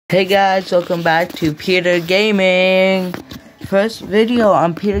Hey guys, welcome back to Peter Gaming. First video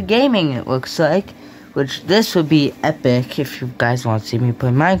on Peter Gaming, it looks like. Which this would be epic if you guys want to see me play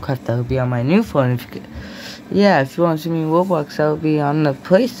Minecraft. That would be on my new phone. If you want to see me Roblox, that would be on the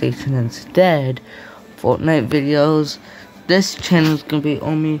PlayStation instead. Fortnite videos. This channel is gonna be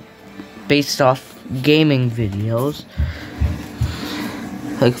only based off gaming videos.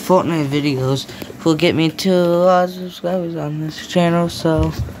 Like Fortnite videos will get me to a lot of subscribers on this channel,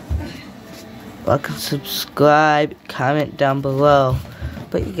 so subscribe, comment down below.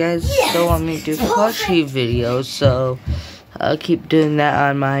 But you guys still want me to do plushie videos, so I'll keep doing that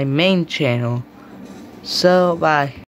on my main channel. So bye.